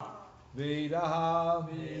Vedaha,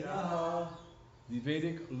 Vedaha, the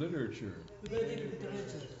Vedic literature, Vedic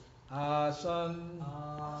literature, Asan,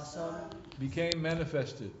 Asam, became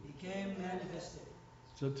manifested. became manifested.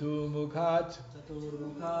 Chaturmukhat,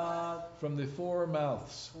 Chaturmukhat, from the four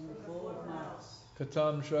mouths. from the four mouths.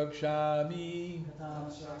 Katam Shrakshami,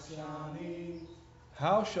 Katam Shakshami,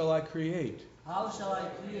 how shall I create? how shall I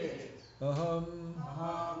create? Aham,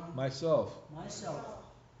 Aham, myself. myself.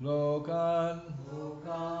 Lokan,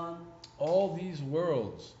 Lokan, all these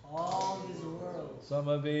worlds. all these worlds.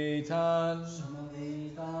 Samavetan,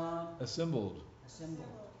 Samavedan, assembled. assembled.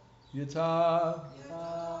 Yata,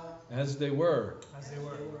 Yata, as they were. As they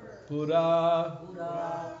were. Pura,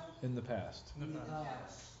 Buddha, in the past. In the in the past.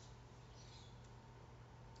 past.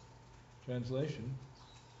 Translation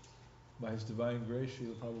by His Divine Grace,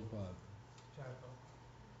 Srila Prabhupada. Jai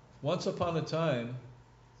Once upon a time,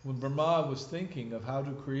 when Brahma was thinking of how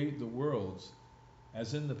to create the worlds,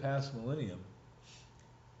 as in the past millennium,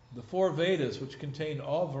 the four Vedas, which contain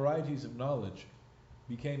all varieties of knowledge,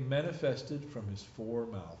 became manifested from his four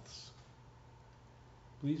mouths.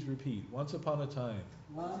 Please repeat. Once upon a time,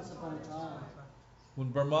 Once upon a time, when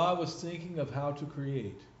Brahma was thinking of how to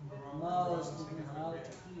create Brahma was thinking how to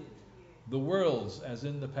create the worlds, as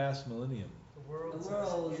in the past millennium, The the world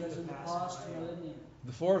world as in the past millennium,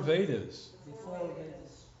 the four Vedas, the four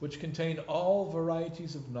Vedas, which contain all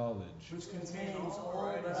varieties of knowledge, which contains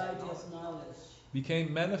all variety of knowledge,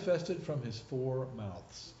 became manifested from his four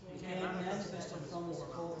mouths. became manifested from his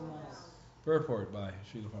four mouths. Purport by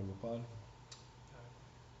Srila Prabhupada.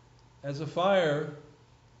 As a fire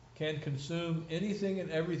can consume anything and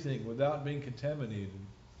everything without being contaminated,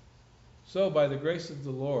 so by the grace of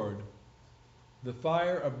the Lord, the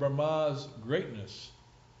fire of Brahma's greatness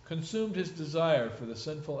consumed his desire for the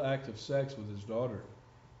sinful act of sex with his daughter.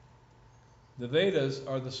 The Vedas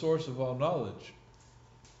are the source of all knowledge,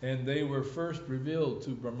 and they were first revealed to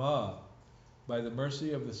Brahma by the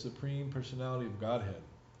mercy of the Supreme Personality of Godhead,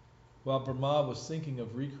 while Brahma was thinking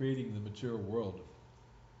of recreating the material world.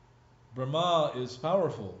 Brahma is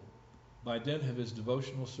powerful by dint of his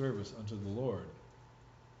devotional service unto the Lord,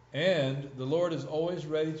 and the Lord is always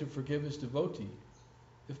ready to forgive his devotee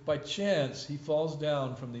if by chance he falls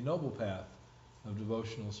down from the noble path of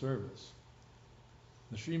devotional service.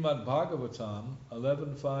 The Srimad Bhagavatam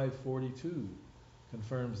 11.5.42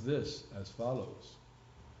 confirms this as follows.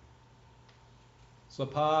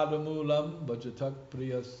 Sapadamulam bhajatak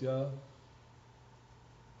priyasya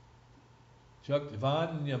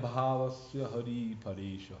shaktivanya bhavasya hari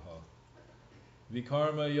pareshaha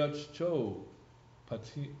vikarma yachcho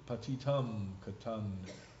patitam katan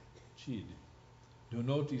chid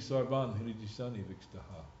dunoti sarvan hridisani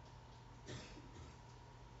vikstaha.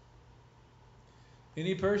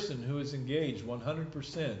 Any person who is engaged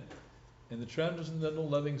 100% in the transcendental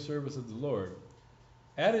loving service of the Lord,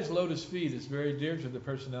 at his lotus feet is very dear to the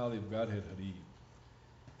personality of Godhead Hari.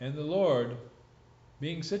 And the Lord,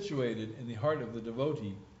 being situated in the heart of the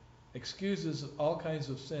devotee, excuses all kinds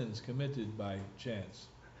of sins committed by chance.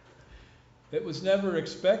 It was never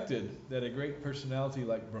expected that a great personality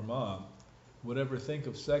like Brahma would ever think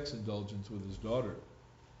of sex indulgence with his daughter.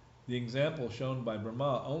 The example shown by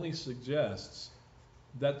Brahma only suggests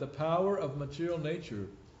that the power of material nature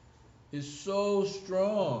is so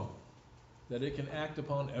strong that it can act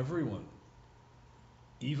upon everyone,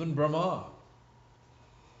 even Brahma.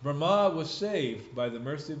 Brahma was saved by the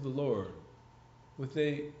mercy of the Lord with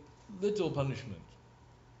a little punishment,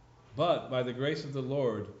 but by the grace of the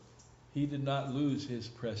Lord, he did not lose his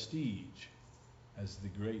prestige as the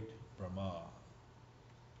great Brahma.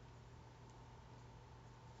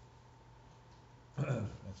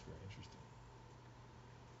 That's very interesting.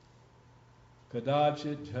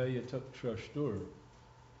 Kadachit jayatak shrashtur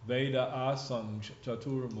Veda asang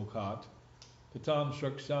chatur mukhat katam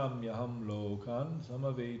shraksham yaham lokan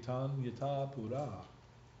samavetan yata pura.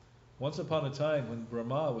 Once upon a time, when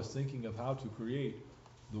Brahma was thinking of how to create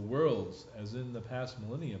the worlds as in the past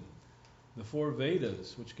millennium, the four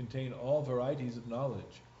Vedas, which contain all varieties of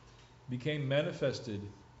knowledge, became manifested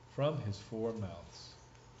from his four mouths.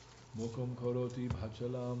 Mukum koroti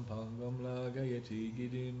bhachalam pangam lagayati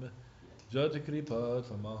gidim Jatakripa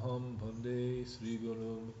tamaham bande Sri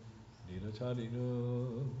Guru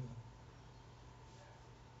Niracharinu.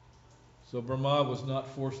 So Brahma was not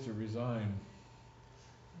forced to resign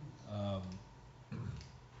um,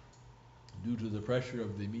 due to the pressure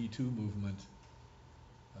of the Me Too movement,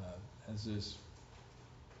 as is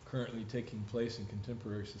currently taking place in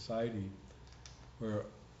contemporary society, where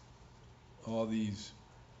all these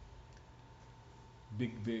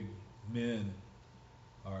big men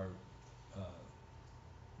are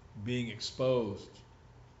being exposed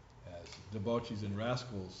as debauchees and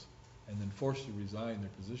rascals and then forced to resign their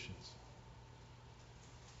positions.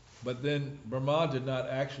 But then Brahma did not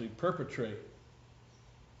actually perpetrate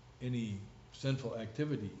any sinful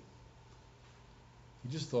activity. He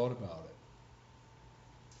just thought about it.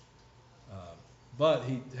 But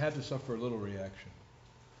he had to suffer a little reaction.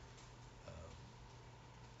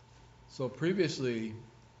 So previously,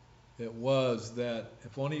 it was that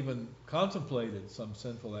if one even contemplated some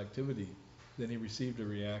sinful activity, then he received a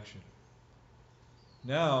reaction.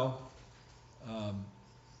 Now,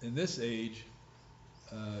 in this age,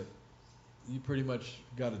 you pretty much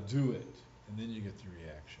got to do it, and then you get the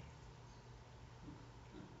reaction.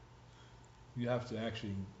 You have to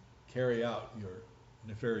actually carry out your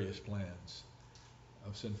nefarious plans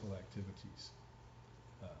of sinful activities.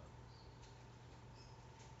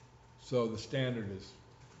 So the standard is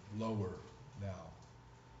lower now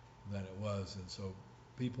than it was, and so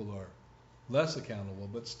people are less accountable,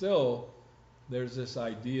 but still there's this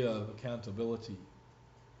idea of accountability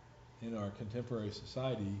in our contemporary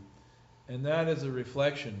society, and that is a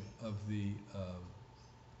reflection of the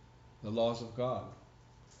laws of God,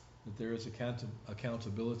 that there is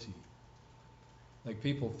accountability. Like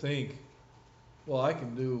people think, well, I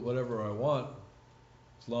can do whatever I want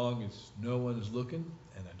as long as no one is looking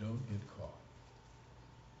and I don't get caught.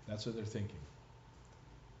 That's what they're thinking.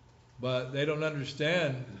 But they don't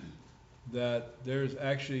understand that there's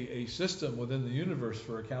actually a system within the universe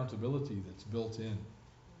for accountability that's built in.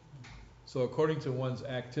 So according to one's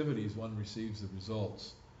activities, one receives the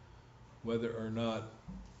results. Whether or not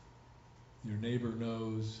your neighbor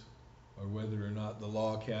knows, or whether or not the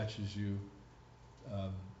law catches you,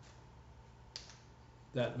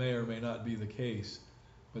 that may or may not be the case.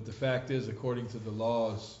 But the fact is, according to the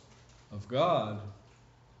laws of God,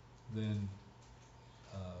 then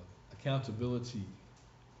accountability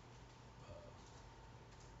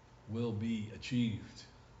will be achieved.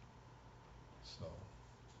 So,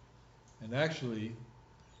 and actually,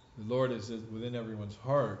 the Lord is within everyone's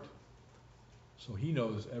heart, so He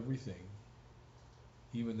knows everything,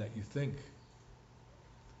 even that you think.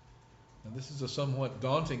 And this is a somewhat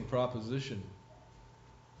daunting proposition,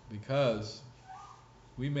 because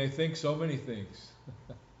we may think so many things.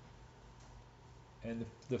 And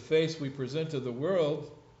the face we present to the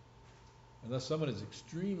world, unless someone is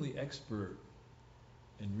extremely expert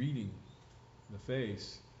in reading the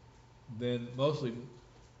face, then mostly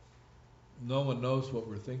no one knows what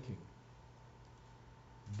we're thinking.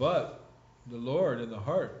 But the Lord in the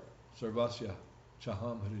heart, Sarvasya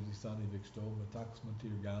Chaham Hridistani Viksto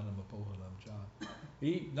Mataksmantir Ganam Apohanam Cha.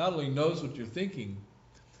 He not only knows what you're thinking,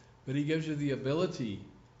 but He gives you the ability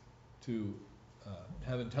to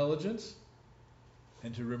have intelligence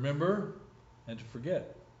and to remember and to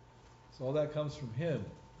forget. So all that comes from Him.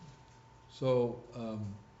 So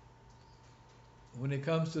when it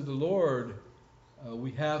comes to the Lord,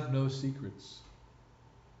 we have no secrets.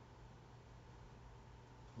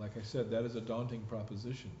 Like I said, that is a daunting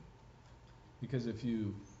proposition. Because if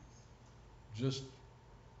you just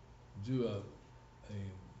do a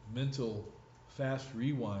mental fast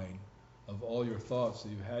rewind of all your thoughts that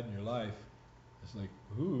you've had in your life, it's like,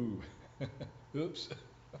 ooh, oops.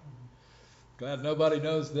 Glad nobody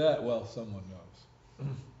knows that. Well, someone knows.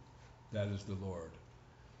 That is the Lord.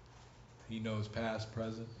 He knows past,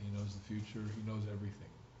 present, He knows the future, He knows everything.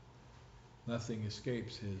 Nothing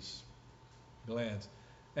escapes His glance.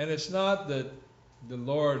 And it's not that the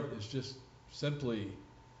Lord is just simply,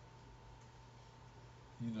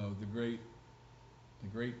 the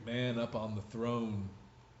great man up on the throne,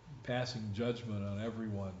 passing judgment on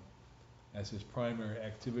everyone as His primary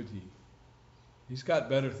activity. He's got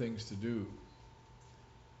better things to do.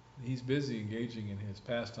 He's busy engaging in His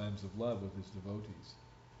pastimes of love with His devotees.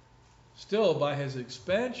 Still, by His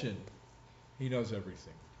expansion, He knows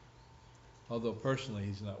everything. Although personally,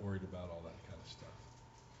 He's not worried about all that kind of stuff.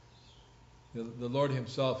 The Lord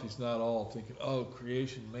Himself, He's not all thinking, oh,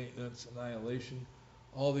 creation, maintenance, annihilation,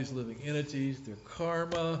 all these living entities, their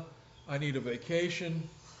karma, I need a vacation.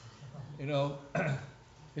 He's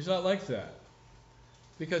not like that.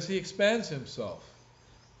 Because He expands Himself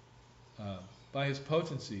by His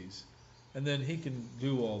potencies, and then He can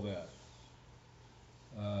do all that.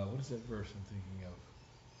 What is that verse I'm thinking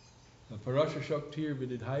of? Parasha Shaktir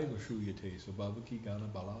Vididhaiva Shruyate Sabhavaki Gana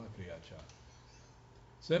Bala Kriyacha.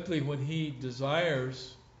 Simply when He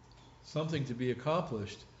desires something to be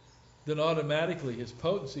accomplished, then automatically His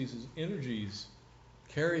potencies, His energies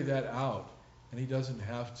carry that out, and He doesn't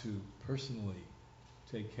have to personally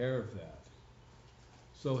take care of that.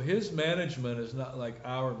 So His management is not like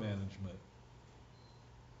our management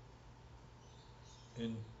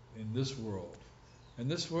in this world. In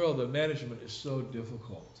this world, the management is so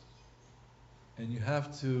difficult. And you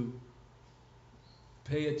have to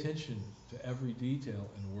pay attention to every detail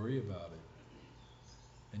and worry about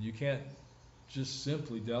it. And you can't just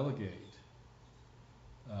simply delegate.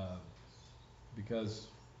 Because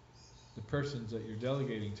the persons that you're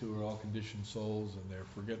delegating to are all conditioned souls, and they're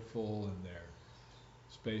forgetful, and they're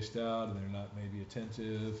spaced out, and they're not maybe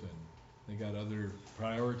attentive, and they got other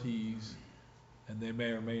priorities, and they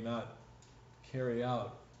may or may not carry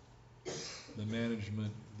out the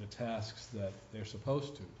management, the tasks that they're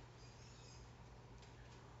supposed to.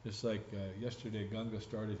 Just like yesterday, Gunga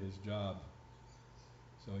started his job.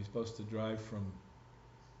 So he's supposed to drive from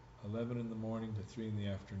 11 in the morning to 3 in the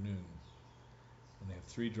afternoon. And they have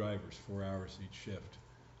 3 drivers, 4 hours each shift.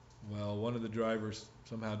 Well, one of the drivers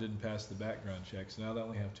somehow didn't pass the background check, so now they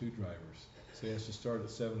only have 2 drivers. So he has to start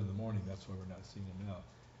at 7 in the morning, that's why we're not seeing him now.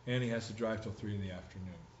 And he has to drive till 3 in the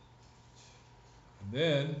afternoon. And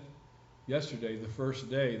then, yesterday, the first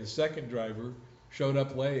day, the second driver showed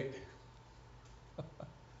up late.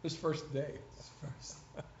 His first day.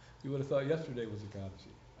 You would have thought yesterday was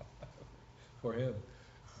Ekadashi for him.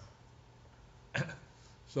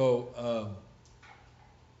 So,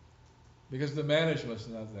 because the management's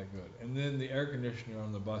not that good. And then the air conditioner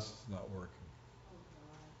on the bus is not working. Oh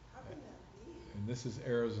God, how can that be? And this is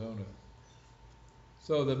Arizona.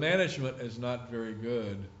 So the management is not very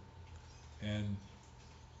good. And,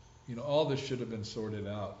 you know, all this should have been sorted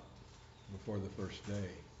out before the first day.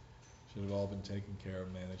 Should have all been taken care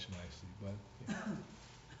of, managed nicely. But, yeah.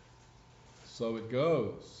 So it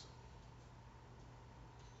goes.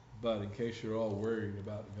 But in case you're all worried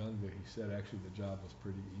about Gunga, he said actually the job was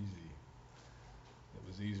pretty easy. It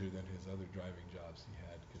was easier than his other driving jobs he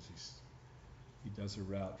had, because he does a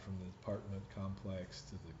route from the apartment complex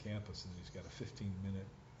to the campus, and he's got a 15-minute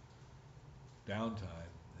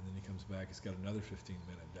downtime, and then he comes back, he's got another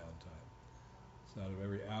 15-minute downtime. So out of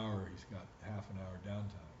every hour, he's got half an hour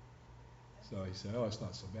downtime. So he said, oh, it's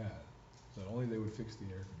not so bad. But only they would fix the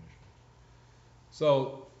air conditioner.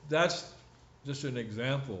 So that's just an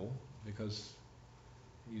example, because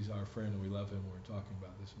he's our friend and we love him. We were talking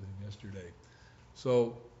about this with him yesterday.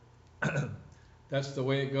 So that's the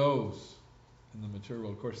way it goes in the material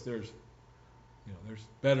world. Of course, there's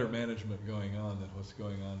better management going on than what's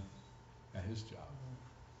going on at his job.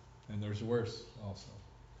 And there's worse also.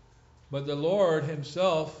 But the Lord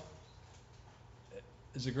himself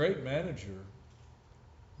is a great manager,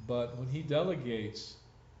 but when he delegates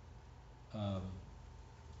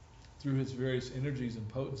through his various energies and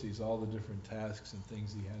potencies all the different tasks and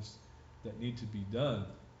things he has that need to be done,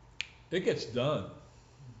 it gets done.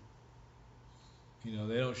 You know,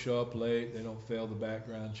 they don't show up late, they don't fail the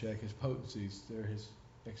background check. His potencies, they're his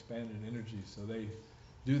expanded energies, so they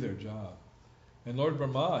do their job. And Lord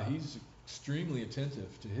Brahma, he's extremely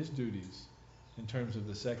attentive to his duties in terms of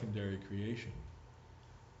the secondary creation.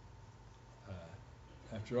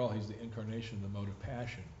 After all, he's the incarnation of the mode of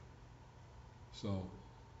passion. So,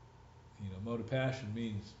 mode of passion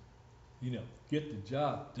means, get the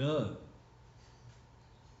job done.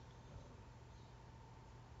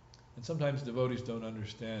 And sometimes devotees don't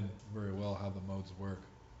understand very well how the modes work.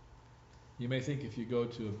 You may think if you go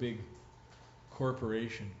to a big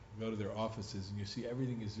corporation, go to their offices, and you see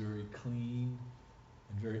everything is very clean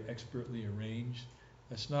and very expertly arranged,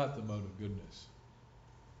 that's not the mode of goodness.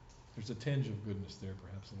 There's a tinge of goodness there,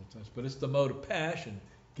 perhaps a little touch, but it's the mode of passion.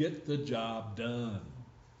 Get the job done.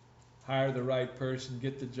 Hire the right person,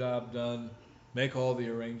 get the job done, make all the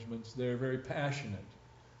arrangements. They're very passionate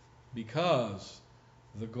because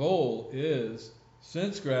the goal is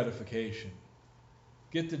sense gratification.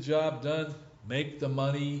 Get the job done, make the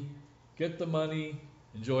money, get the money,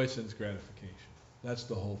 enjoy sense gratification. That's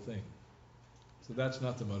the whole thing. So that's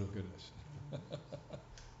not the mode of goodness.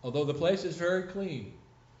 Although the place is very clean.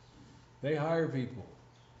 They hire people.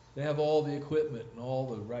 They have all the equipment and all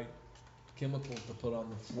the right chemicals to put on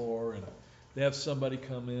the floor, and they have somebody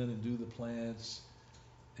come in and do the plants,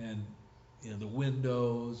 and the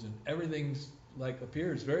windows, and everything's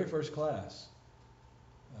appears very first class,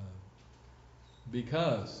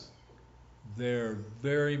 because they're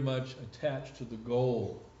very much attached to the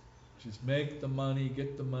goal, which is make the money,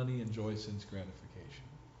 get the money, enjoy sense gratification.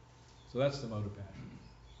 So that's the mode of passion.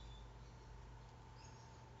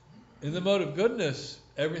 In the mode of goodness,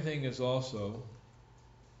 everything is also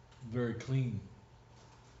very clean.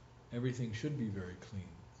 Everything should be very clean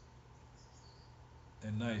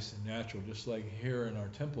and nice and natural. Just like here in our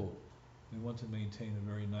temple, we want to maintain a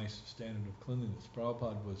very nice standard of cleanliness.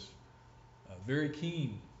 Prabhupada was very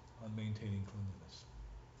keen on maintaining cleanliness.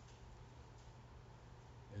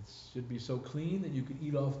 It should be so clean that you could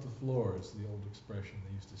eat off the floor, is the old expression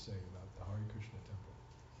they used to say about the Hare Krishna temple.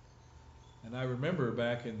 And I remember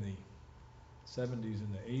back in the 70s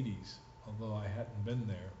and the 80s, although I hadn't been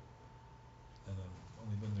there, and I've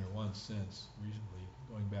only been there once since, recently,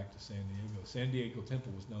 going back to San Diego. San Diego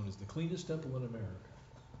Temple was known as the cleanest temple in America.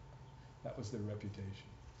 That was their reputation.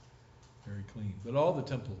 Very clean. But all the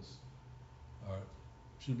temples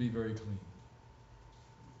should be very clean.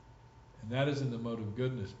 And that is in the mode of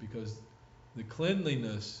goodness, because the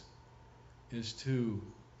cleanliness is to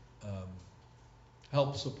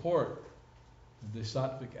help support the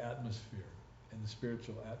sattvic atmosphere and the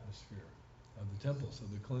spiritual atmosphere of the temple. So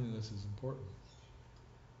the cleanliness is important.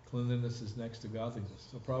 Cleanliness is next to godliness.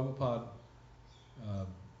 So Prabhupada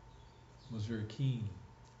was very keen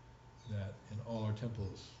that in all our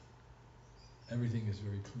temples, everything is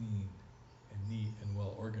very clean and neat and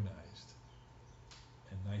well organized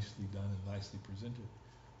and nicely done and nicely presented,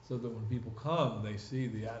 so that when people come, they see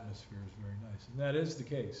the atmosphere is very nice. And that is the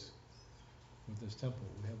case with this temple.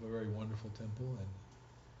 We have a very wonderful temple, and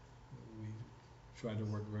we try to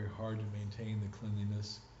work very hard to maintain the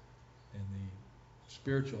cleanliness and the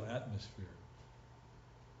spiritual atmosphere.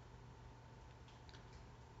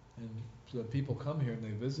 And so that people come here and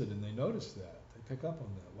they visit and they notice that. They pick up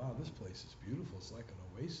on that. Wow, this place is beautiful. It's like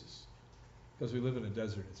an oasis. Because we live in a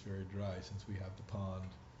desert, it's very dry since we have the pond,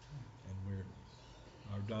 and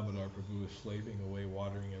our Damodar Prabhu is slaving away,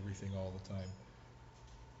 watering everything all the time.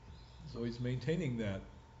 So he's maintaining that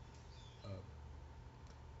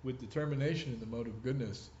with determination in the mode of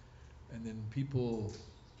goodness, and then people,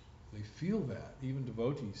 they feel that. Even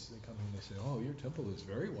devotees, they come and they say, "Oh, your temple is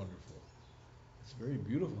very wonderful. It's very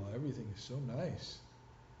beautiful. Everything is so nice."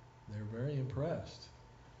 They're very impressed.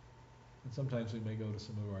 And sometimes we may go to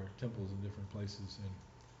some of our temples in different places and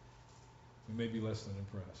we may be less than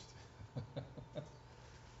impressed.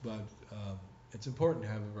 But it's important to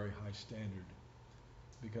have a very high standard,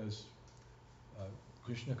 because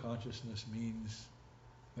Krishna consciousness means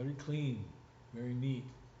very clean, very neat,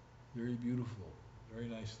 very beautiful, very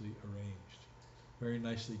nicely arranged, very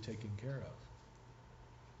nicely taken care of.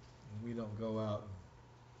 And we don't go out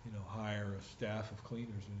and hire a staff of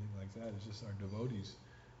cleaners or anything like that. It's just our devotees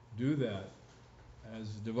do that as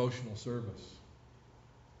devotional service.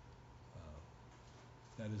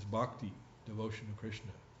 That is bhakti, devotion to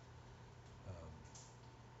Krishna.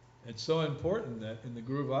 It's so important that in the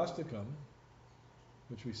Guru Vastakam,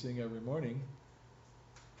 which we sing every morning,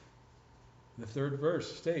 the third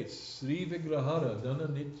verse states, Sri Vigrahara Dana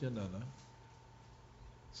Nityanana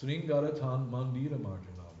Sringaratan Mandira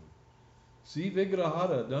Marjanadu. Sri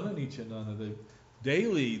Vigrahara Dana Nityanana, the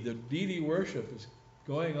daily, the deity worship is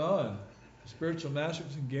going on. The spiritual master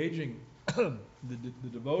is engaging the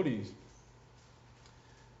devotees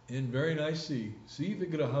in very nicely Sri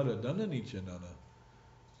Vigrahara Dana Nityanana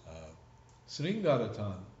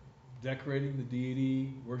Sringaratan, decorating the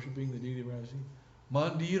deity, worshipping the deity Rasi.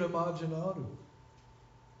 Mandira Marjanadu.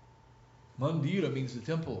 Mandira means the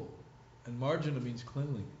temple, and Marjana means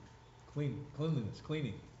cleanliness,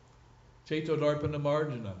 cleaning. Chaito Darpana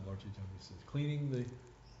Marjana, Lord Chaitanya says, cleaning the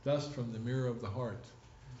dust from the mirror of the heart.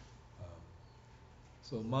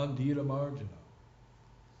 So Mandira Marjana.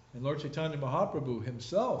 And Lord Chaitanya Mahaprabhu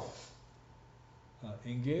himself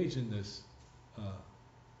engaged in this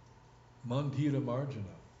Mandira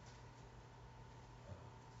Marjana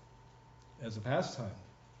as a pastime.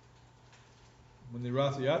 When the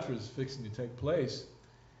Ratha Yatra is fixing to take place,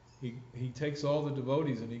 he takes all the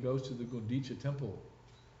devotees and he goes to the Gundicha temple,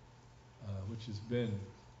 which has been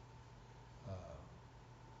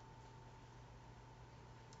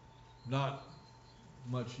not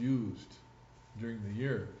much used during the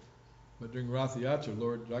year. But during Ratha Yatra,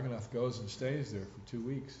 Lord Jagannath goes and stays there for 2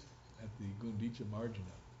 weeks at the Gundicha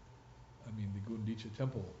Marjana. The Gundicha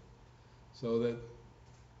temple. So that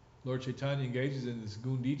Lord Chaitanya engages in this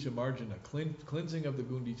Gundicha Marjana, cleansing of the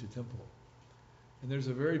Gundicha temple. And there's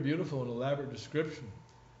a very beautiful and elaborate description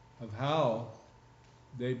of how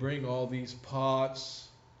they bring all these pots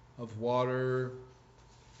of water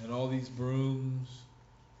and all these brooms,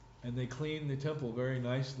 and they clean the temple very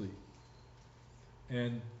nicely.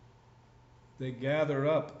 And they gather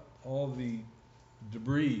up all the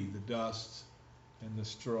debris, the dust and the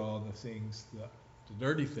straw, the things, the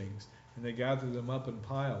dirty things, and they gather them up in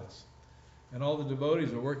piles. And all the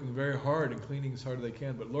devotees are working very hard and cleaning as hard as they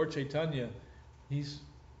can. But Lord Chaitanya, he's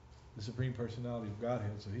the Supreme Personality of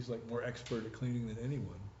Godhead, so he's like more expert at cleaning than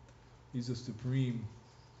anyone. He's the supreme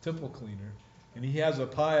temple cleaner. And he has a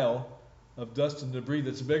pile of dust and debris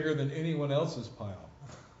that's bigger than anyone else's pile.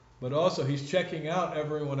 But also he's checking out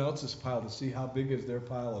everyone else's pile to see how big is their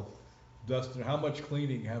pile dust, and how much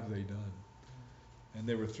cleaning have they done? And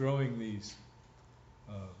they were throwing these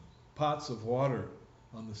pots of water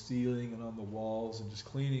on the ceiling and on the walls and just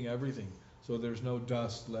cleaning everything so there's no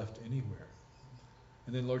dust left anywhere.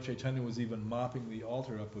 And then Lord Chaitanya was even mopping the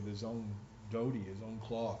altar up with his own dhoti, his own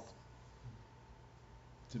cloth,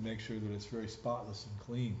 to make sure that it's very spotless and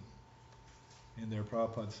clean. And there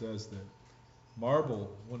Prabhupada says that marble,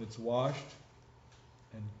 when it's washed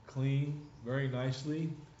and cleaned very nicely,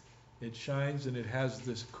 it shines and it has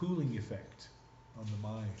this cooling effect on the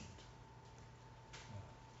mind.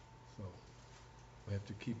 So we have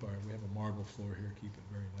to we have a marble floor here, keep it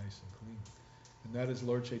very nice and clean. And that is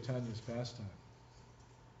Lord Chaitanya's pastime.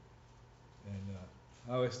 And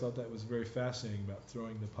I always thought that was very fascinating about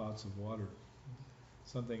throwing the pots of water.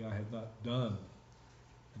 Something I had not done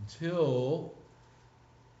until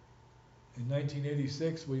in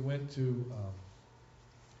 1986 we went to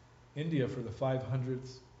India for the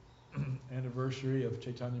 500th anniversary of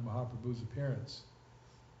Chaitanya Mahaprabhu's appearance.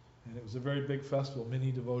 And it was a very big festival.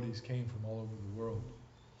 Many devotees came from all over the world.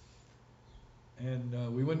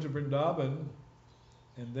 And we went to Vrindavan,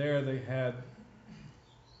 and there they had,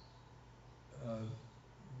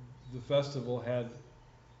 the festival had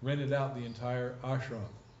rented out the entire ashram,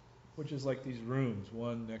 which is like these rooms,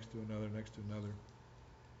 one next to another, next to another.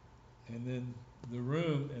 And then the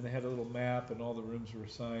room, and they had a little map, and all the rooms were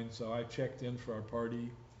assigned, so I checked in for our party.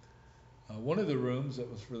 One of the rooms that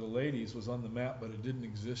was for the ladies was on the map, but it didn't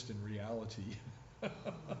exist in reality.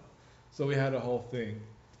 So we had a whole thing,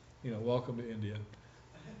 welcome to India.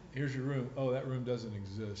 Here's your room. Oh, that room doesn't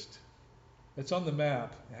exist. It's on the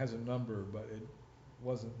map. It has a number, but it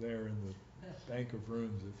wasn't there in the bank of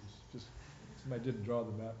rooms. It was just, somebody didn't draw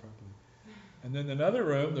the map properly. And then another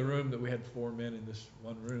room, the room that we had 4 men in this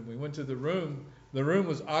one room, we went to the room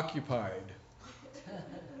was occupied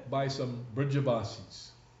by some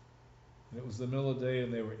Brijabasis. And it was the middle of the day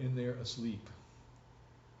and they were in there asleep.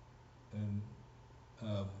 And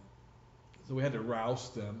so we had to rouse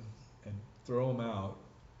them and throw them out.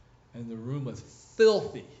 And the room was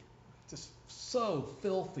filthy, just so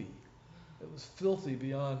filthy. It was filthy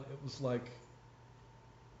beyond, it was like,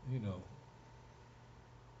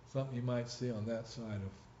 something you might see on that side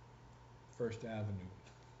of First Avenue.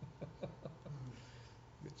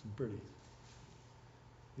 Get some pretty,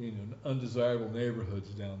 undesirable neighborhoods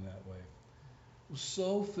down that way. It was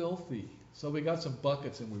so filthy. So we got some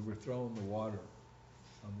buckets and we were throwing the water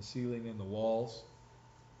on the ceiling and the walls.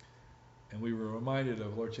 And we were reminded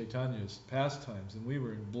of Lord Chaitanya's pastimes, and we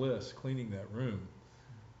were in bliss cleaning that room.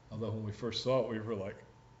 Although when we first saw it, we were like,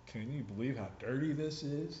 can you believe how dirty this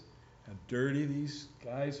is? How dirty these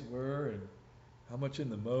guys were, and how much in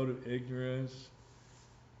the mode of ignorance.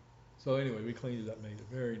 So anyway, we cleaned it up, made it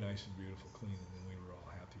very nice and beautiful, clean, and then we were all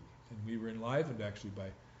happy. And we were enlivened actually by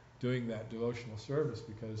doing that devotional service,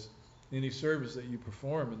 because any service that you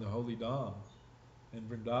perform in the Holy Dham, in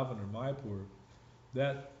Vrindavan or Mayapur,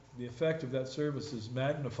 that the effect of that service is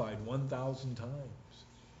magnified 1,000 times,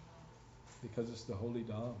 because it's the Holy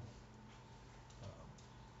Dham.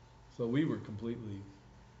 So we were completely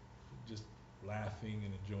just laughing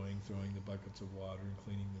and enjoying throwing the buckets of water and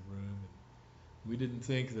cleaning the room. And we didn't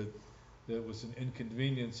think that it was an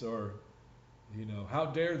inconvenience or, how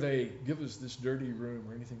dare they give us this dirty room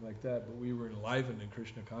or anything like that. But we were enlivened in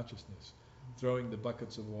Krishna consciousness, throwing the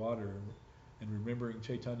buckets of water and remembering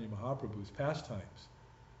Chaitanya Mahaprabhu's pastimes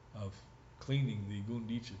of cleaning the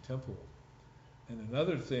Gundicha temple. And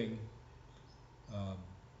another thing, I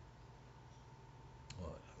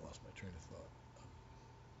lost my train of thought.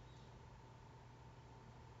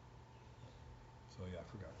 So yeah, I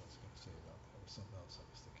forgot what I was going to say about that. It was something else I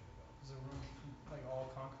was thinking about. Is the room like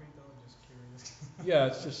all concrete though? I'm just curious. Yeah,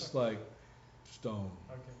 it's just like stone.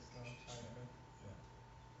 Okay, so okay. Yeah.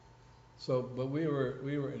 So, but we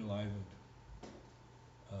were enlivened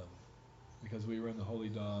because we were in the Holy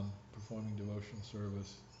Dham performing devotional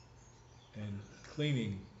service and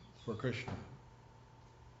cleaning for Krishna.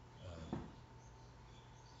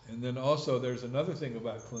 And then also there's another thing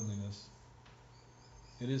about cleanliness.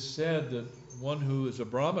 It is said that one who is a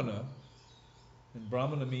Brahmana, and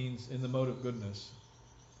Brahmana means in the mode of goodness,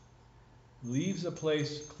 leaves a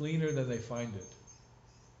place cleaner than they find it.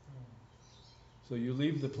 So you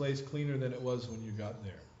leave the place cleaner than it was when you got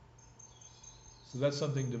there. So that's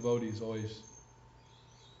something devotees always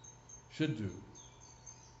should do,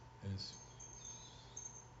 is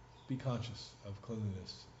be conscious of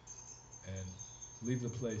cleanliness and leave the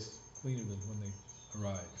place cleaner than when they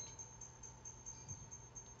arrived.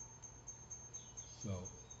 So,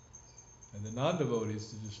 and the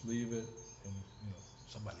non-devotees to just leave it and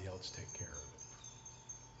somebody else take care of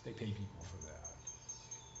it. They pay people for that.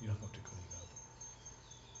 You don't have to clean up.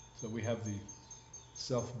 So we have the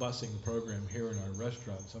self-busing program here in our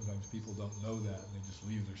restaurant. Sometimes people don't know that and they just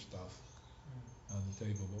leave their stuff on the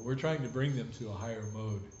table. But we're trying to bring them to a higher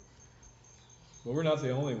mode. But we're not the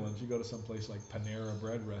only ones. You go to some place like Panera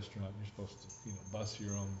Bread restaurant, you're supposed to, bus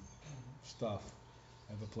your own stuff.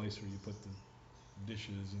 Have a place where you put the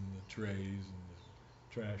dishes and the trays and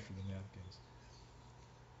the trash for the napkins.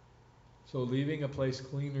 So leaving a place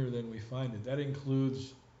cleaner than we find it. That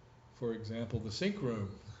includes, for example, the sink room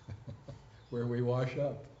where we wash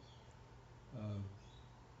up.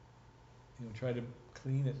 Try to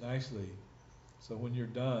clean it nicely so when you're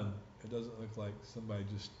done, it doesn't look like somebody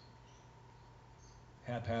just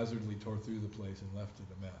haphazardly tore through the place and left it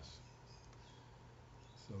a mess.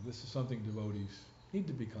 So this is something devotees need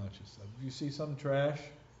to be conscious of. If you see some trash,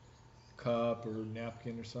 cup or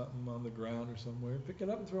napkin or something on the ground or somewhere, pick it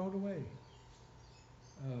up and throw it away.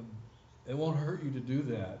 It won't hurt you to do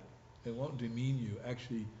that. It won't demean you.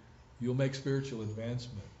 Actually, you'll make spiritual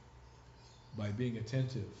advancement by being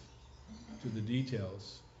attentive to the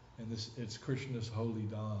details. And it's Krishna's holy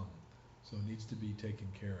Dham, so it needs to be taken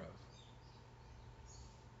care of.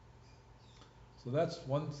 So that's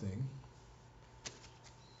one thing.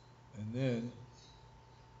 And then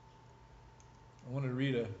I want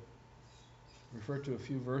to refer to a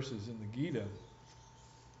few verses in the Gita,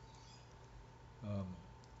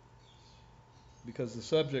 because the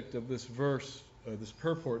subject of this verse, this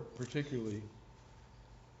purport particularly,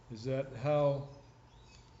 is that how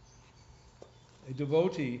a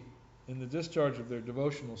devotee, in the discharge of their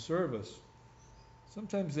devotional service,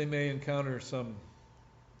 sometimes they may encounter some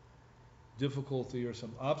difficulty or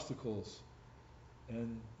some obstacles,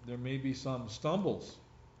 and there may be some stumbles.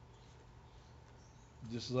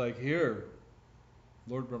 Just like here,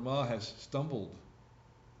 Lord Brahma has stumbled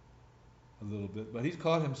a little bit, but he's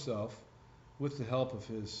caught himself with the help of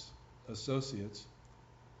his associates,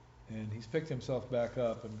 and he's picked himself back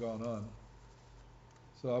up and gone on.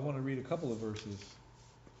 So I want to read a couple of verses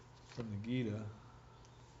from the Gita.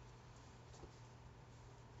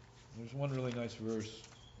 There's one really nice verse.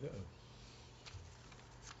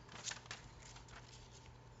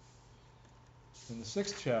 In the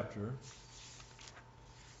 6th chapter,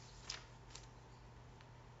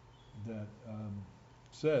 that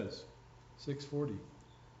says, 640,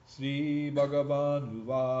 Sri Bhagavan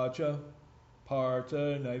Uvacha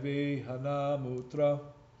Partha Naivehana Mutra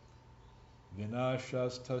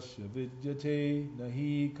Vinashastasya Vidyate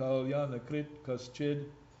Nahi Kalyanakrit Kaschid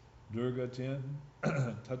Durgatin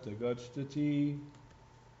Tatagachtati.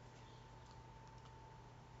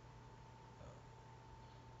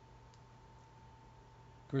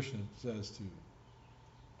 Krishna says to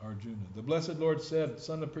Arjuna, the Blessed Lord said,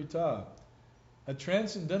 son of Pritha, a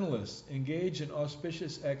transcendentalist engaged in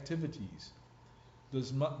auspicious activities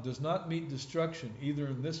does not meet destruction either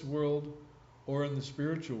in this world or in the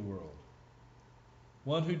spiritual world.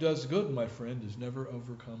 One who does good, my friend, is never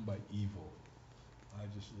overcome by evil. I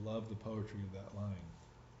just love the poetry of that line.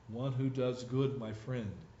 One who does good, my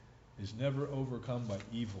friend, is never overcome by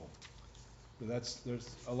evil. But there's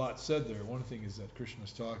a lot said there. One thing is that Krishna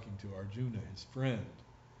is talking to Arjuna, his friend.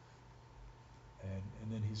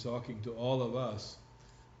 And then he's talking to all of us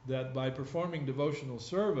that by performing devotional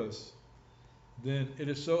service, then it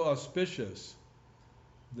is so auspicious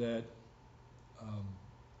that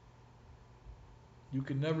you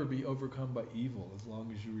can never be overcome by evil as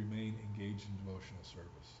long as you remain engaged in devotional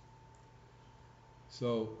service.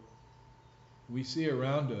 So we see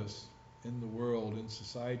around us in the world, in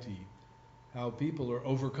society, how people are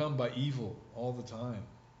overcome by evil all the time.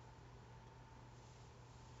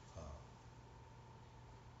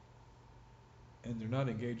 And they're not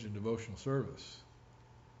engaged in devotional service.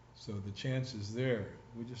 So the chance is there.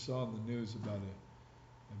 We just saw in the news about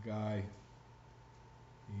a guy,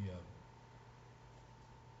 he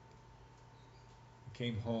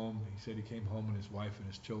came home, he said he came home and his wife and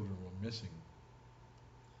his children were missing.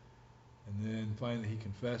 And then finally he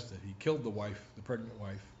confessed that he killed the wife, the pregnant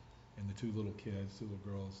wife, and the two little kids, two little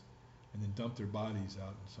girls, and then dumped their bodies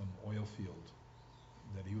out in some oil field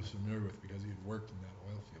that he was familiar with because he had worked in that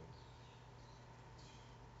oil field.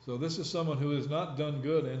 So this is someone who has not done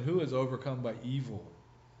good and who is overcome by evil,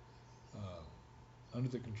 under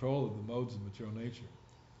the control of the modes of material nature.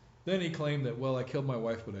 Then he claimed that, well, I killed my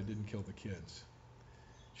wife, but I didn't kill the kids.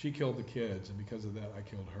 She killed the kids, and because of that, I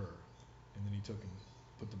killed her. And then he took and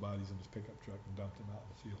put the bodies in his pickup truck and dumped them out in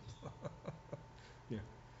the field. Yeah.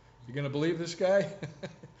 You going to believe this guy?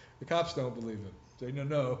 The cops don't believe him. Say,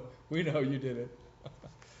 no, we know you did it.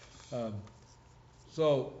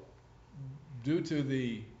 So, due to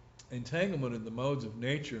the entanglement in the modes of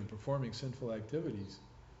nature and performing sinful activities,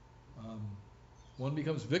 One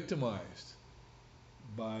becomes victimized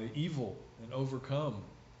by evil and overcome.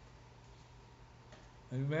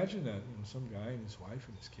 And imagine that, some guy and his wife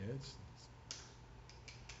and his kids.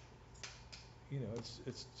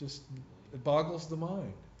 It's just, it boggles the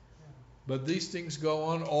mind. But these things go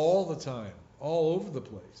on all the time, all over the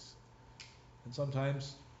place. And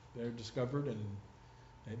sometimes they're discovered and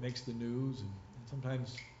it makes the news, and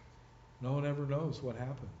sometimes no one ever knows what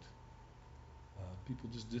happened. People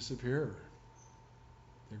just disappear.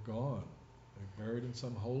 They're gone. They're buried in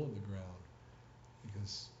some hole in the ground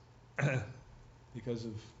because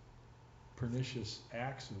of pernicious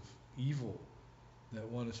acts of evil that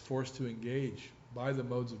one is forced to engage by the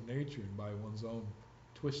modes of nature and by one's own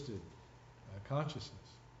twisted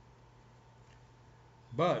consciousness.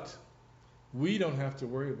 But we don't have to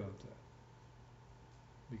worry about that,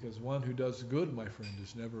 because one who does good, my friend,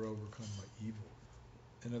 is never overcome by evil.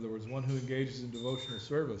 In other words, one who engages in devotional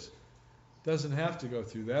service doesn't have to go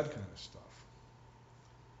through that kind of stuff.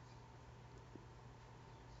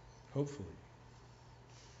 Hopefully.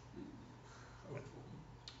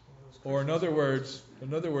 Or in other words,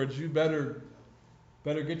 you better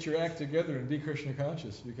get your act together and be Krishna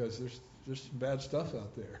conscious, because there's some bad stuff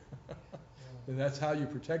out there. And that's how you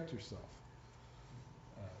protect yourself.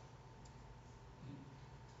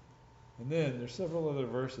 And then there's several other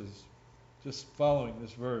verses just following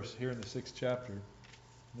this verse here in the 6th chapter.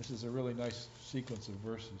 This is a really nice sequence of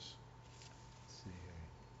verses. Let's see here.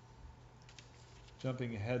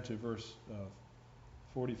 Jumping ahead to verse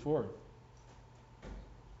 44.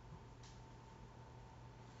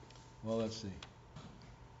 Well, let's see.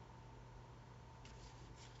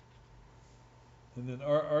 And then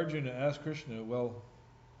Arjuna asked Krishna, well,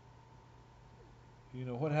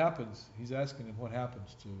 what happens? He's asking him what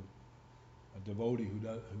happens to a devotee who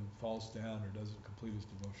falls down or doesn't complete his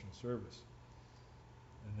devotional service.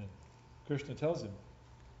 And then Krishna tells him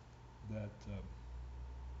that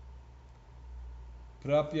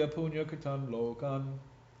Prapya punya katan lokan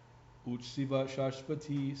utsiva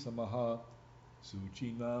shashpati samaha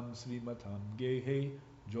suchinam srimatam gehe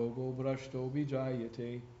jogo brashto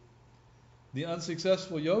vijayate. The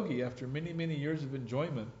unsuccessful yogi, after many, many years of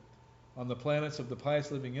enjoyment on the planets of the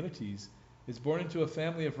pious living entities, is born into a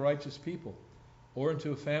family of righteous people, or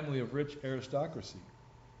into a family of rich aristocracy.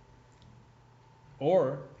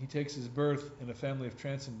 Or he takes his birth in a family of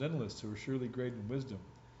transcendentalists who are surely great in wisdom.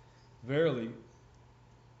 Verily,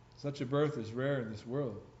 such a birth is rare in this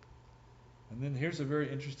world. And then here's a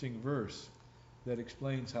very interesting verse that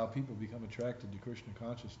explains how people become attracted to Krishna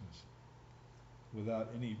consciousness without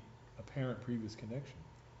any apparent previous connection.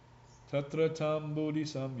 Tatra tam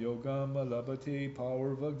buddhisam yogam alabate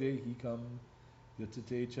paurvagdehikam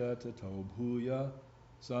yatate cha tato bhuya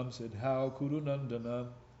samsidhau kurunandana.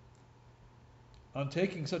 On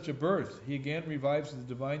taking such a birth, he again revives the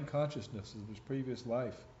divine consciousness of his previous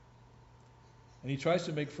life. And he tries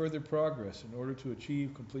to make further progress in order to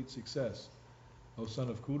achieve complete success, O son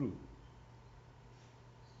of Kuru.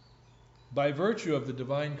 By virtue of the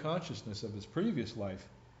divine consciousness of his previous life,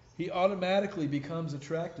 he automatically becomes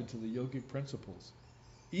attracted to the yogic principles,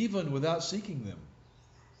 even without seeking them.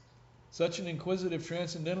 Such an inquisitive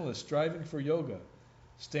transcendentalist striving for yoga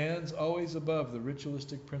stands always above the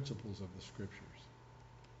ritualistic principles of the scriptures.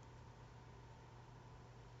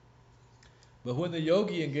 But when the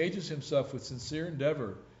yogi engages himself with sincere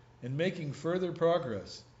endeavor in making further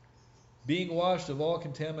progress, being washed of all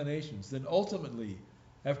contaminations, then ultimately,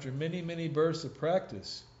 after many, many births of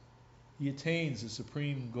practice, he attains the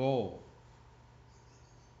supreme goal.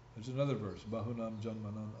 There's another verse. Bahunam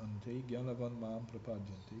janmanan ante gyanavan mam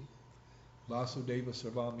prapadyanti vasudeva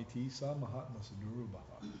sarvamiti sa mahatma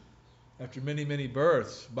sadurubha. After many, many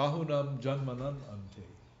births, bahunam janmanan ante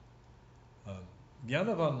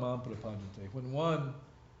gyanavan mam prapadyanti. When one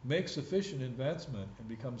makes sufficient advancement and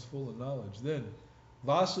becomes full of knowledge, then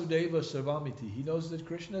vasudeva sarvamiti, he knows that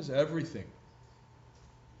Krishna is everything.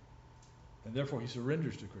 And therefore he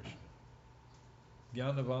surrenders to Krishna.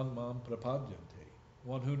 Gyanavan mam prapadyante.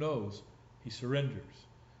 One who knows, he surrenders.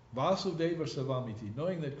 Vasudeva Savamiti,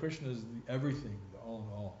 knowing that Krishna is the everything, the all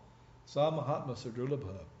in all. Sa Mahatma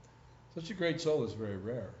Sadrulabha. Such a great soul is very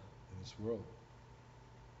rare in this world.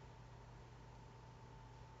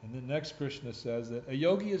 And then next Krishna says that a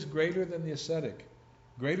yogi is greater than the ascetic,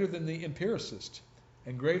 greater than the empiricist,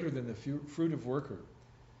 and greater than the fruitive worker.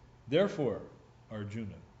 Therefore,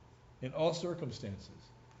 Arjuna, in all circumstances,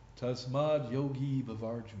 Tasmad yogi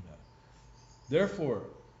bhavarjuna. Therefore,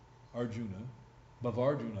 Arjuna,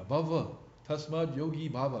 bhavarjuna, bhava, tasmad yogi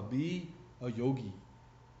bhava, be a yogi.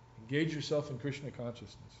 Engage yourself in Krishna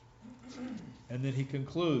consciousness. And then he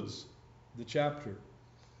concludes the chapter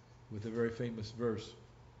with a very famous verse.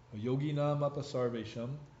 Yoginam apasarvesham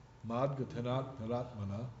madgatanat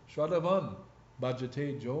naratmana shwadavan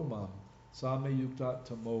bhajate jomam same yukta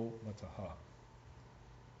tamo mataha.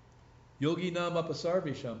 Yoginam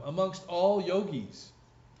apasarvesham, amongst all yogis,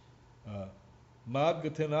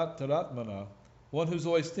 madgatanat naratmana, one who's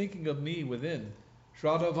always thinking of me within,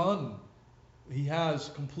 shwadavan, he has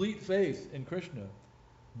complete faith in Krishna.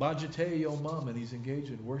 Bhajate yomam, and he's engaged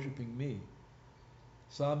in worshipping me.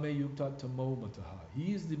 Same yukta tamo mataha.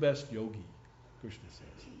 He is the best yogi, Krishna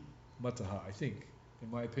says. Mataha, I think,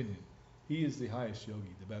 in my opinion, he is the highest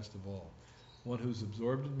yogi, the best of all. One who's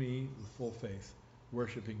absorbed in me with full faith,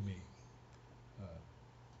 worshipping me.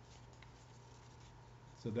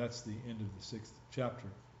 So that's the end of the 6th chapter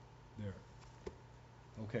there.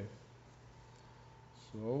 Okay.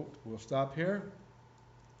 So we'll stop here.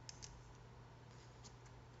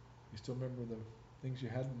 You still remember the things you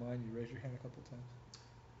had in mind? You raised your hand a couple of times.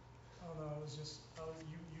 Oh no,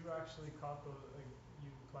 you actually caught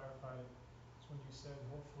you clarified it. It's when you said,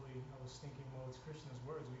 hopefully, I was thinking, well, it's Krishna's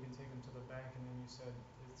words, we can take them to the bank, and then you said,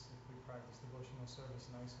 it's if we practice devotional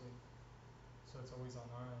service nicely, so it's always on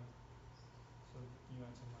our end. So you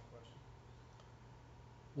answered my question.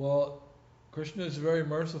 Well, Krishna is very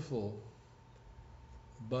merciful,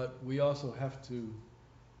 but we also have to,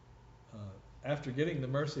 after getting the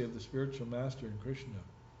mercy of the spiritual master in Krishna,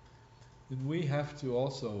 then we have to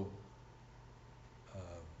also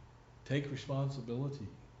take responsibility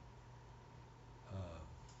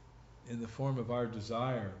in the form of our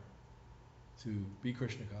desire to be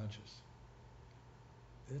Krishna conscious.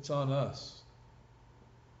 It's on us.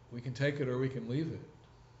 We can take it or we can leave it.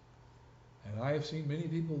 And I have seen many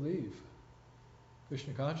people leave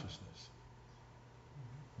Krishna consciousness.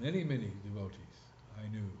 Many, many devotees I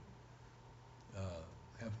knew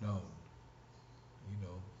have known. You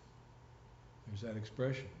know, there's that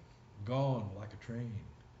expression, gone like a train.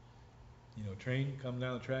 You know, train come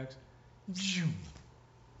down the tracks, zoom,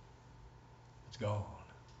 it's gone.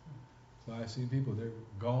 So I've seen people, they're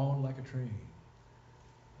gone like a train.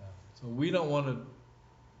 So we don't want to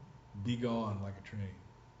be gone like a train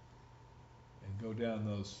and go down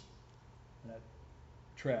that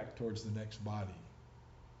track towards the next body,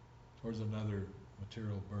 towards another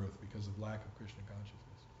material birth because of lack of Krishna consciousness.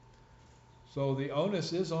 So the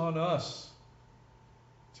onus is on us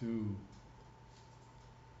to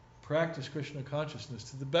practice Krishna consciousness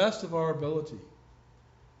to the best of our ability.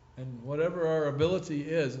 And whatever our ability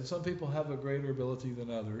is, and some people have a greater ability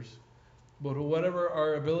than others, but whatever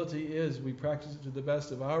our ability is, we practice it to the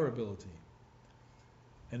best of our ability.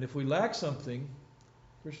 And if we lack something,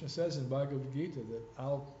 Krishna says in Bhagavad Gita that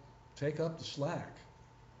I'll take up the slack.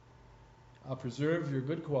 I'll preserve your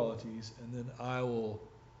good qualities, and then I will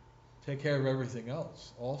take care of everything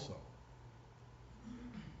else also.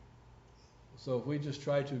 So if we just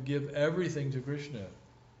try to give everything to Krishna,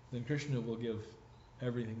 then Krishna will give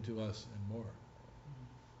everything to us and more.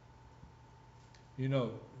 You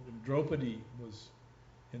know, Draupadi was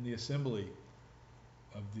in the assembly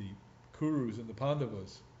of the Kurus and the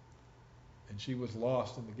Pandavas, and she was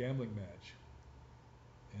lost in the gambling match.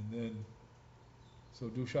 And then, so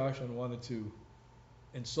Dushashan wanted to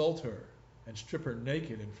insult her and strip her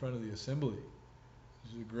naked in front of the assembly.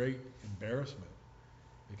 This is a great embarrassment,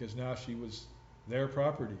 because now she was their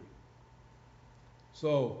property.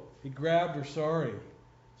 So he grabbed her sari.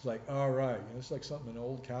 It's like, all right, you know, it's like something in an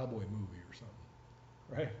old cowboy movie or something,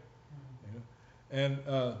 right? You know?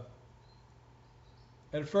 And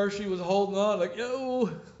at first she was holding on, like, yo,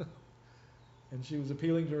 and she was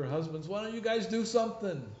appealing to her husbands, why don't you guys do something?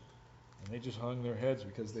 And they just hung their heads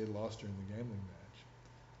because they had lost her in the gambling match.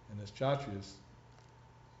 And as Kshatriyas,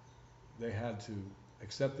 they had to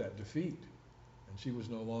accept that defeat, and she was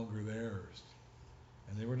no longer theirs,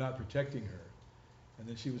 and they were not protecting her. And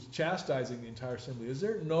then she was chastising the entire assembly. Is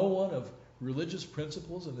there no one of religious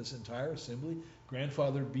principles in this entire assembly?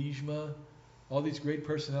 Grandfather Bhishma, all these great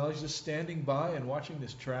personalities just standing by and watching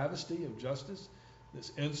this travesty of justice,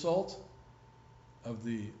 this insult of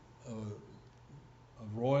the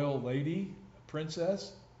a royal lady, a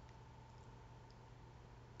princess.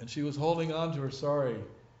 And she was holding on to her sari,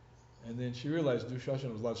 and then she realized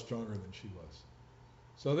Dushasana was a lot stronger than she was.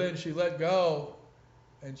 So then she let go,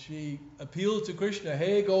 and she appealed to Krishna,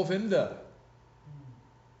 hey Govinda,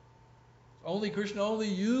 only Krishna, only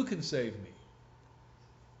you can save me.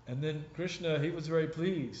 And then Krishna, he was very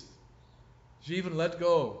pleased. She even let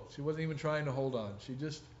go. She wasn't even trying to hold on. She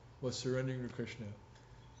just was surrendering to Krishna.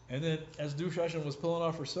 And then as Dushasana was pulling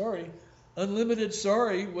off her sari, unlimited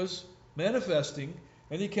sari was manifesting,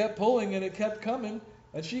 and he kept pulling and it kept coming,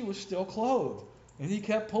 and she was still clothed. And he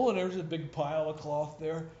kept pulling. There was a big pile of cloth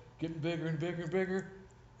there. getting bigger and bigger and bigger.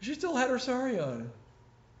 She still had her sari on.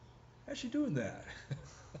 How's she doing that?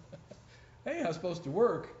 Hey, how's supposed to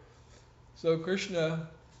work? So Krishna,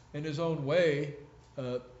 in his own way,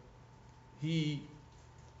 he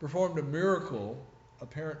performed a miracle,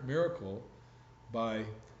 apparent miracle, by,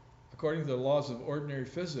 according to the laws of ordinary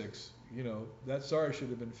physics, that sari should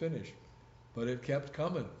have been finished. But it kept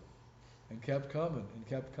coming, and kept coming, and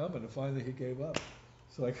kept coming, and finally he gave up.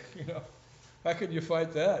 It's like, how can you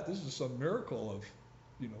fight that? This is some miracle of,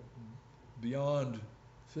 beyond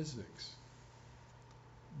physics.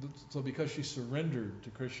 So because she surrendered to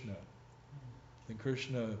Krishna, then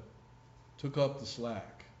Krishna took up the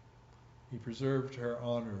slack. He preserved her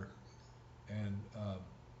honor and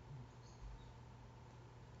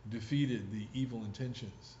defeated the evil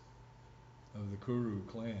intentions of the Kuru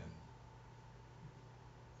clan.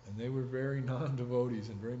 And they were very non-devotees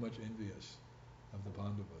and very much envious of the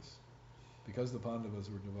Pandavas, because the Pandavas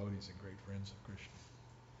were devotees and great friends of Krishna.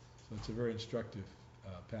 So it's a very instructive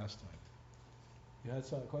pastime. You had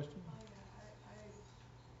a question? Oh yeah,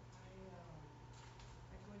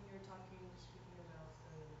 like when you're speaking about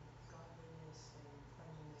the godliness and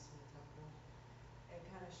cleanliness in the temple, it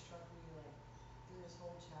kind of struck me like through this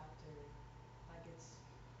whole chapter, like it's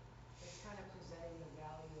kind of presenting the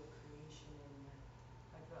value of creation and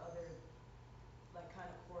like the other like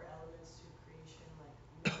kind of core elements to creation,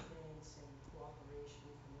 like maintenance and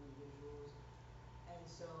cooperation from individuals. And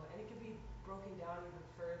so, and it can be broken down even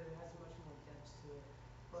further, it has much more depth to it.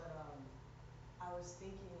 But I was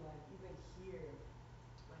thinking like even here,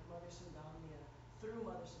 like Mother Sundamya, through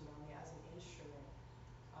Mother Sundamya as an instrument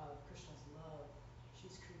of Krishna's love,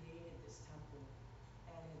 she's created this temple.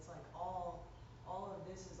 And it's like all of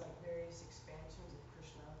this is like various expansions of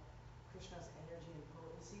Krishna's energy and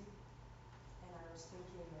potency. And I was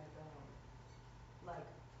thinking like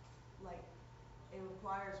like it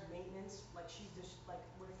requires maintenance. Like she's just like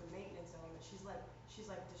with the maintenance element, she's like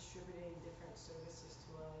distributing different services to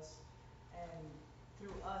us, and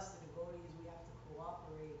through us, the devotees, we have to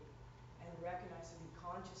cooperate and recognize and be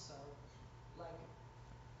conscious of, like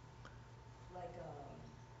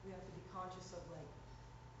we have to be conscious of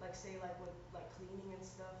like say like with like cleaning and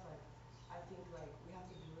stuff. Like I think like we have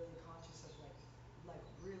to be really conscious of like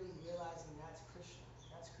really realizing that's Krishna.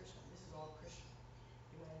 That's Krishna. This is all Krishna.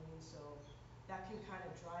 You know what I mean? So that can kind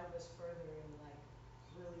of drive us further and like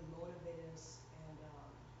really motivate us and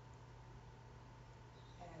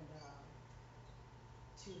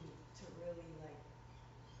to really like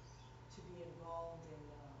to be involved in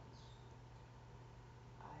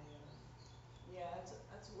I yeah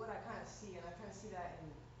that's what I kind of see, and I kind of see that in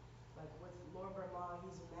like with Lord Brahma.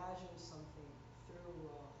 He's imagined something through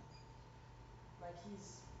like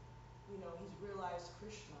he's realized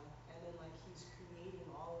Krishna, and then like he's creating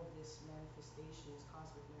all of this manifestation, this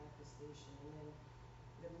cosmic manifestation, and then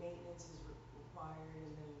the maintenance is required,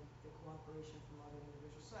 and then the cooperation from other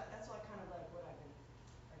individuals. So that's like kind of like what I've been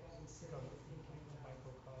sitting and thinking about.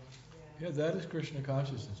 Microcosm. Yeah, that is Krishna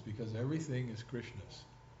consciousness, because everything is Krishna's.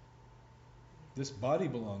 This body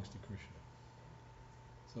belongs to Krishna.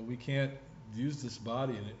 So we can't use this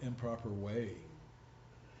body in an improper way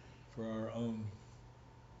for our own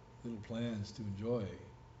little plans to enjoy,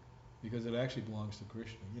 because it actually belongs to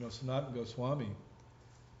Krishna. Sanatana Goswami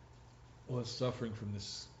was suffering from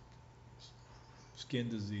this skin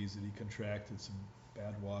disease that he contracted, some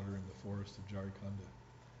bad water in the forest of Jharkhand,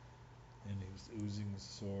 and he was oozing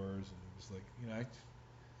sores, and he was like,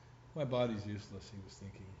 my body's useless, he was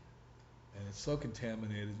thinking, and it's so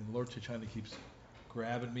contaminated, and Lord Chaitanya keeps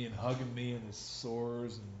grabbing me and hugging me, and his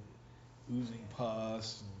sores and oozing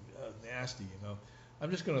pus, and nasty, I'm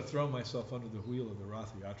just going to throw myself under the wheel of the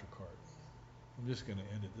Rath Yatra cart. I'm just going to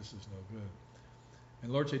end it. This is no good.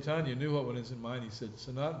 And Lord Chaitanya knew what was in mind. He said,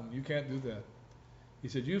 Sanatana, you can't do that. He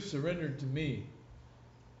said, you've surrendered to me.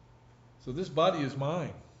 So this body is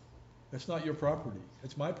mine. That's not your property.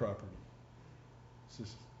 It's my property. This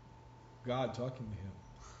is God talking to him.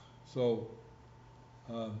 So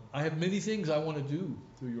I have many things I want to do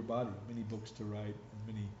through your body, many books to write, and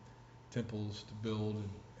many temples to build, and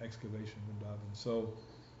excavation Vrindavan. So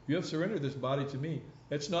you have surrendered this body to me.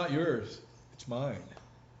 It's not yours. It's mine.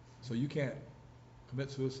 So you can't commit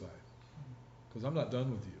suicide, because I'm not done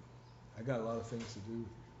with you. I got a lot of things to do with you.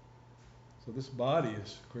 So this body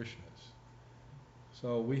is Krishna's.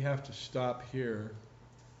 So we have to stop here,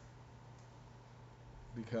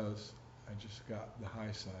 because I just got the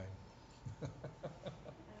high sign. And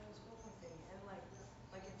there's one more thing, and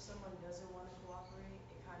like if someone doesn't want to cooperate,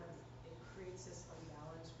 it creates this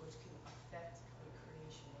unbalance which can affect the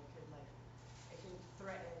creation. It can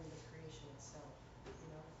threaten the creation itself,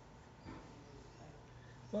 Like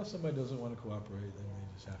Well, if somebody doesn't want to cooperate, then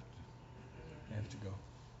they just have to go.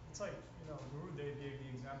 It's like, Guru Dev gave the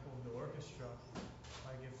example of the orchestra.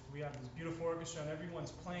 Like if we have this beautiful orchestra and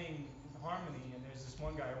everyone's playing harmony and there's this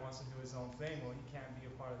one guy who wants to do his own thing, well, he can't be a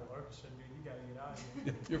part of the orchestra, dude. You gotta get out of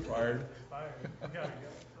here. You're fired. You're fired. You gotta go.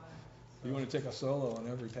 You want to take a solo on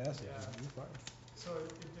every passage, Yeah. you're fired. So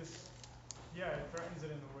it just, it threatens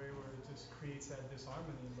it in a way where it just creates that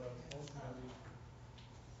disharmony, but ultimately,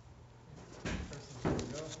 the person's gonna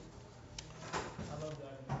go. I love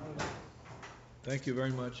that analogy. Thank you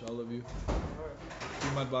very much, all of you. Alright.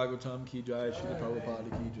 Srimad Bhagavatam ki jai, Srila Prabhupada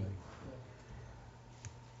ki jai.